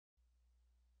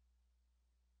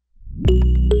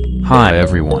Hi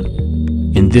everyone.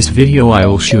 In this video I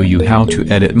will show you how to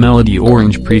edit Melody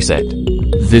Orange preset.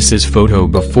 This is photo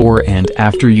before and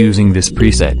after using this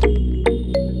preset.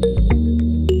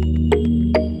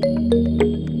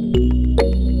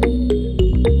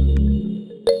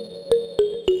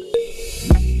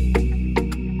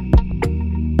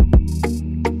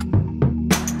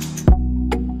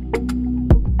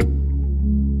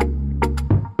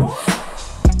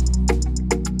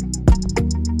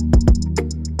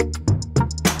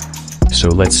 So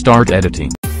let's start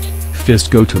editing. First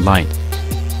go to Light.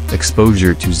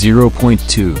 Exposure to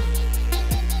 0.2.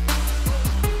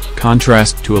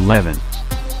 Contrast to 11.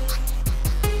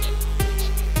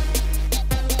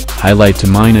 Highlight to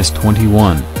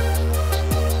 -21.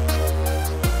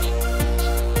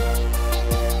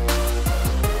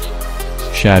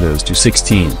 Shadows to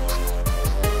 16.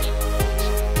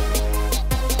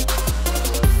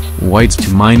 Whites to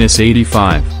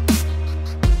 -85.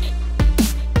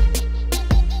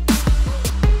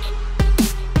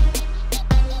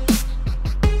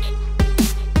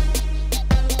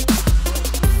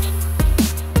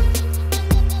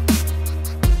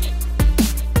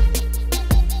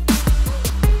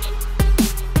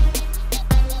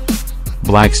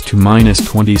 Blacks to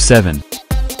 -27.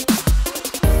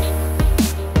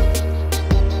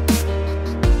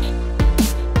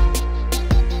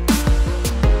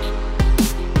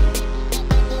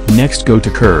 Next go to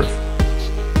curve.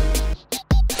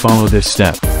 Follow this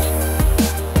step.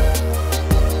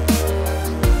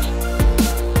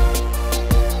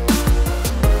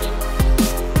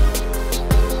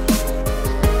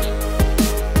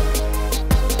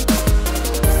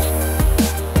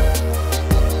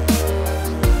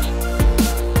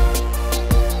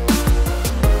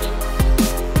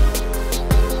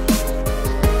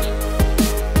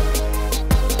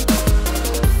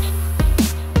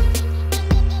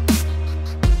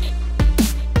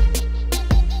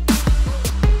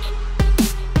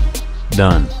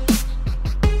 Done.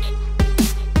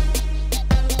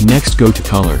 Next go to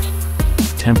color.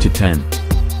 Temp to 10.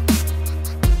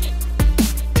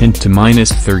 Tint to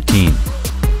 -13.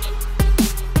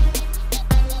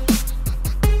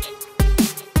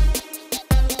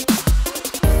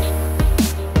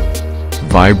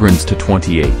 Vibrance to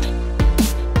 28.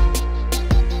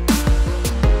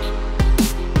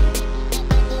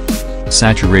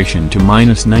 Saturation to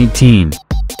 -19.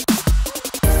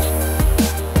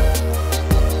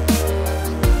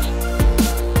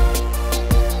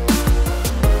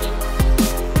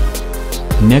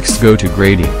 Next go to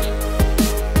grading.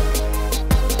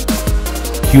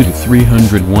 Hue to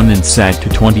 301 and sat to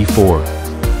 24.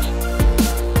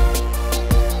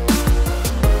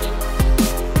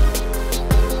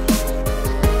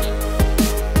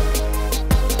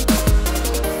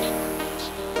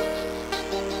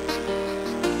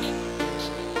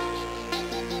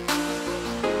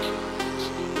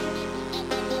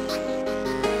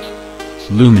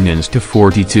 Luminance to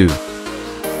 42.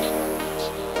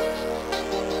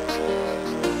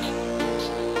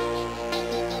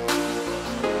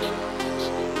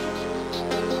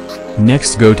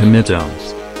 Next go to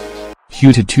midtones.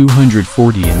 Hue to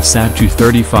 240 and sat to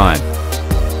 35.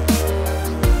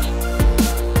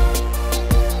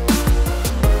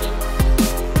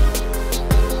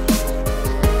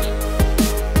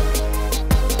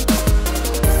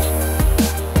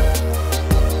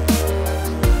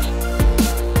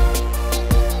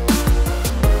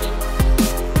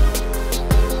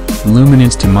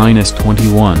 Luminance to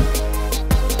 -21.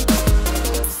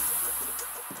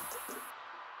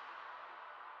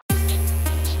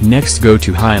 Next go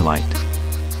to highlight.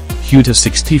 Hue to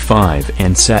 65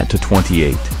 and sat to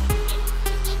 28.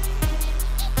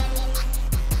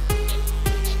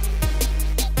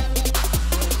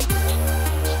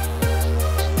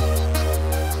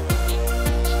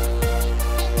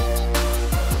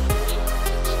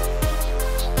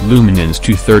 Luminance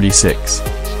to 36.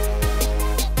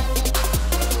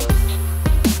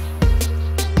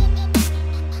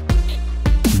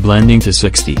 Blending to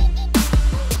 60.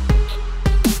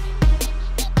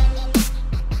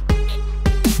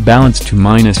 Balance to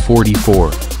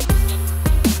 -44.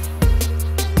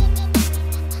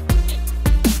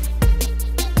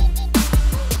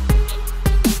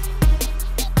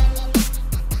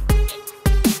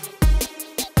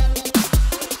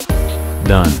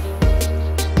 Done.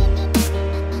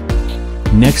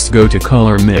 Next go to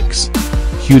color mix.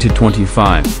 Hue to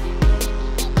 25.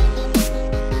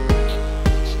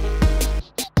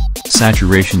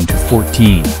 Saturation to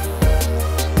 14.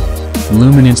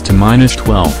 Luminance to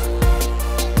 -12.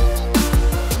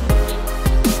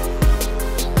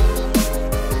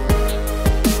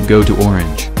 Go to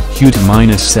orange, Hue to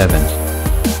 -7.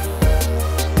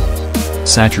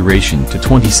 Saturation to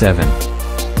 27.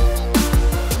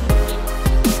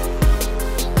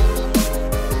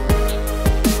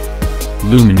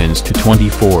 Luminance to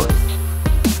 24.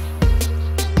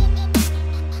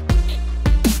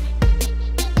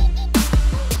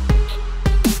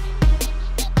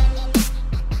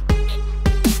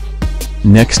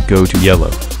 Next go to yellow.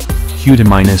 Hue to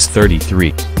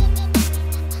 -33.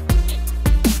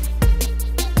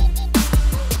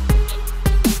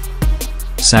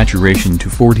 Saturation to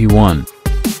 41.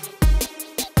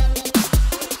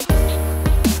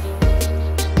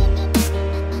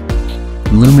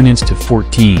 Luminance to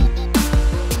 14.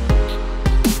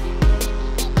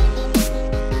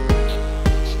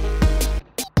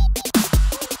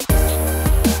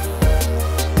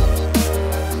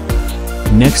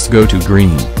 Next go to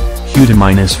green. Hue to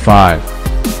 -5.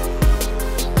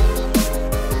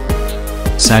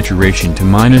 Saturation to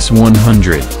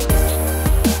 -100.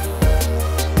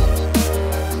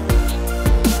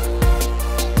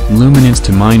 Luminance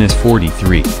to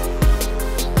 -43.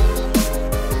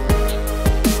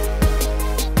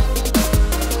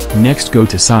 Next go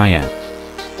to cyan.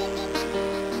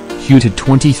 Hue to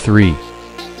 23.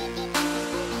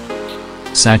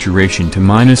 Saturation to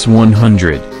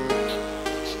 -100.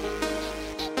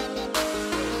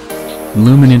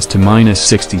 Luminance to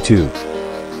 -62.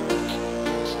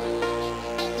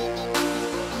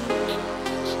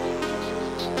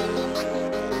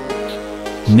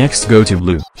 Next go to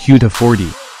blue. Hue to 40.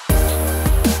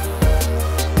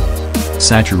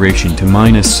 Saturation to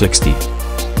 -60.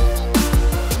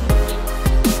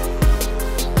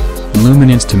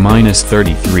 Luminance to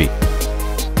 -33.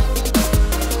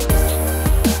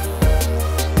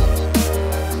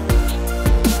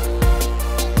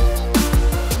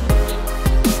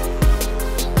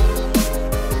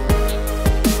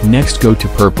 Next go to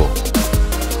purple.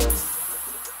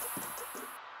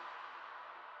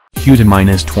 Hue to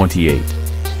 -28.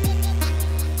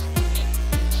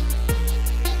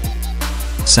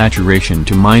 Saturation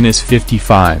to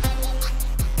 -55.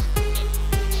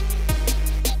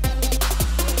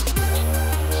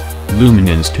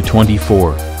 Luminance to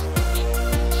 24.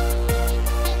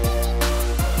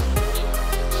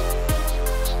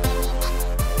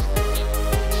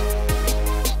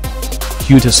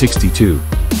 Hue to 62.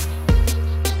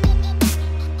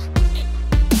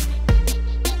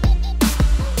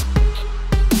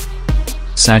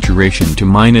 Saturation to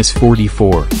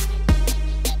 -44.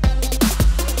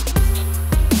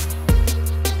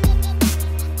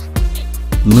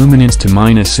 Luminance to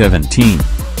 -17.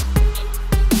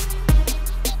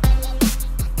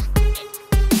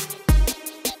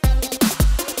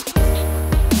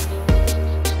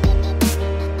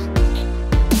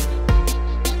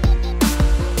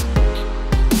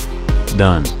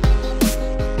 Done.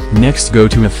 Next go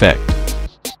to effect.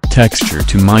 Texture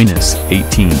to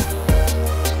 -18.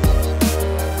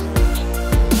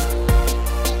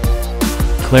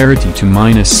 Clarity to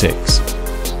 -6.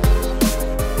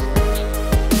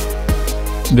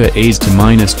 Days to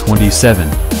 -27.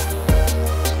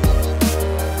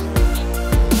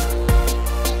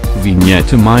 Vignette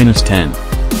to -10.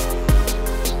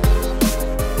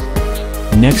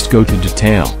 Next go to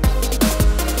detail.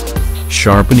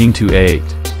 Sharpening to 8.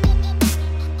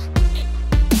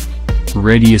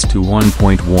 Radius to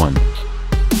 1.1.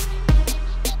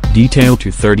 Detail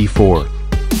to 34.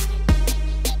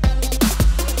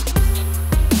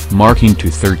 Marking to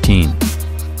 13.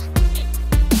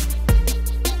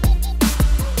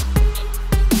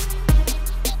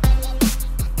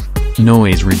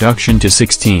 Noise reduction to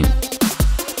 16.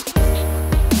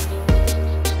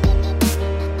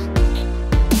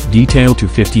 Detail to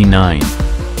 59.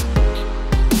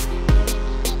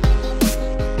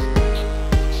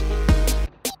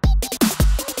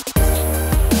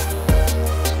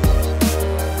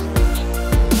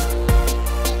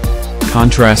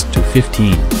 Contrast to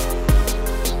 15.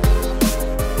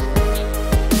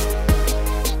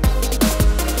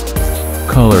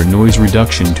 Color noise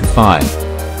reduction to 5.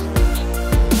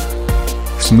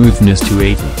 Smoothness to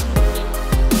 80.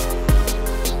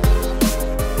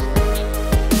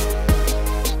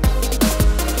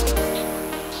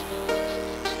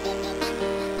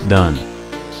 Done.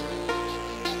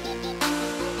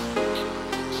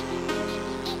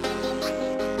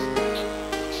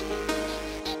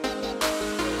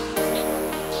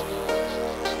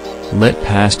 Let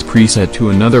past preset to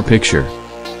another picture.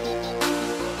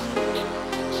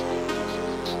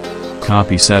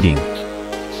 Copy setting.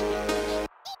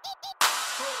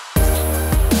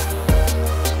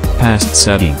 Past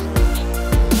setting.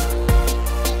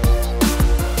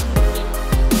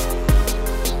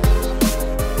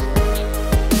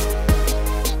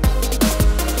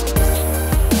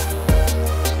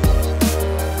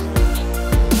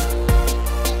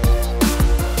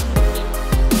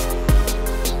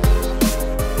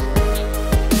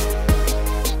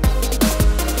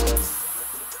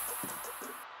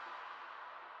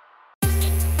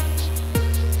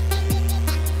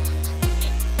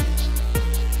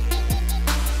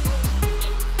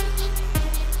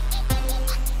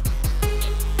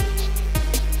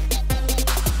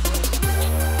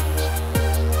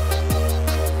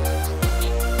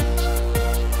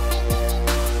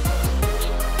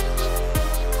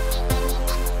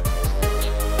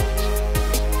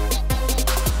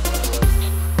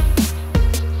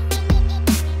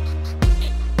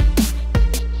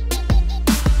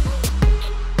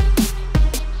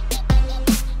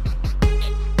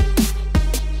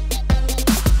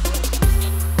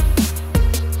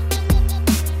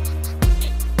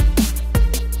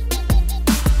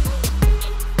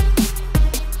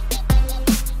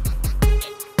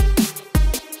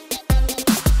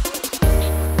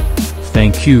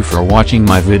 Thank you for watching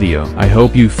my video. I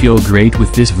hope you feel great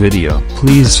with this video.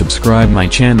 Please subscribe my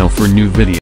channel for new videos.